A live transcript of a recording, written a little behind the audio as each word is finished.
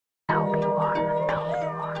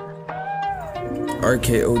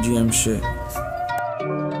RKOGM shit.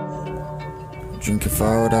 Drinking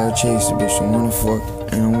fire without chase, the bitch don't wanna fuck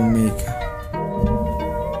and I won't make it.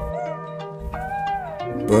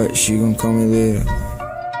 But she gon' call me later.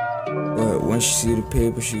 But when she see the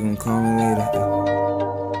paper, she gon' call me later.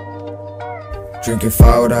 Drinking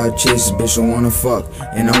fire without chase, this bitch don't wanna fuck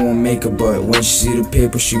and I won't make it. But when she see the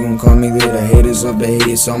paper, she gon' call me later. Haters love the hate,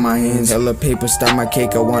 it's on my hands. Hella paper, stop my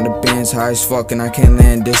cake, I want the bands. High as fuck and I can't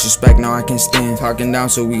land. Disrespect, now I can't stand. Talking down,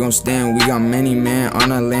 so we gon' stand. We got many man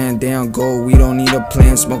on our land, they on gold, we don't need a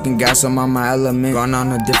plan. Smoking gas, I'm on my element. Gone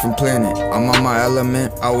on a different planet, I'm on my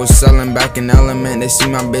element. I was selling back in element. They see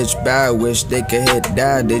my bitch bad, wish they could hit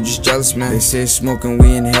that. They just jealous, man. They say smoking,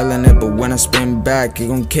 we inhaling it, but when I spin back, it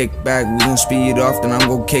gon' kick back. We gon' speed off, then I'm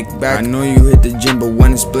gon' kick back. I know you hit the gym, but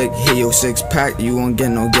when it's blick, hit your 6-pack, you won't get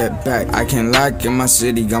no get back. I can't lock in my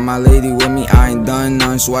city, got my lady with me, I ain't done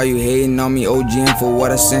none. So why you hating on me, OGM for what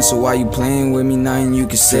I sent? So why you playing with me, nothing you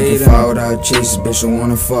can say to me. Fire without chase, bitch don't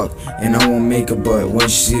wanna fuck and I won't make it. But when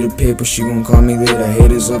she see the paper, she gon' call me later.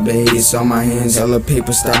 Haters love the hate, it's on my hands. Hella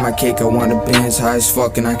paper, stop my cake, I want the bands. High as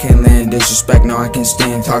fuck and I can't land. Disrespect, now I can't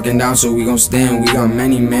stand. Talking down, so we gon' stand. We got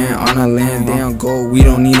many man on our land, they on gold, we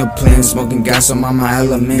don't need a plan. Smoking gas, I'm on my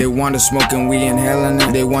element. They want the smoke and we inhaling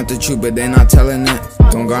it. They want the truth, but they not telling it.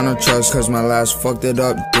 Don't got no trust, cause my last fucked it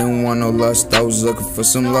up. Didn't want no lust, I was looking for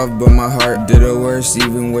some love, but my heart did it worse.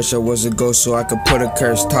 Even wish I was a ghost so I could put a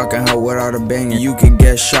curse. Talking how without a banger, you could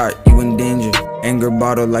get shot, you in danger. Anger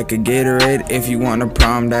bottle like a Gatorade. If you want a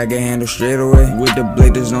problem that I can handle straight away. With the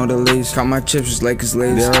blade, there's no delays. Count my chips just like it's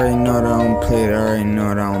lazy. They already know that I don't play, they already know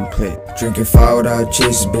that I don't play. Drinking fire without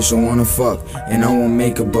chase, bitch don't wanna fuck and I won't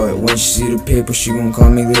make it. But when she see the paper, she gon' call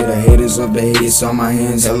me later. Haters love the hate, it's on my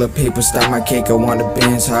hands. Hella paper, stop my cake, I want the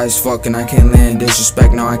bands. High as fuck and I can't land.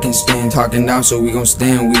 Disrespect, now I can't stand. Talking down, so we gon'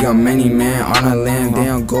 stand. We got many man on our land, they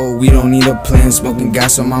on gold, we don't need a plan. Smoking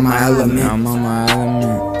gas, I'm on my element. I'm on my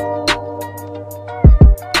element.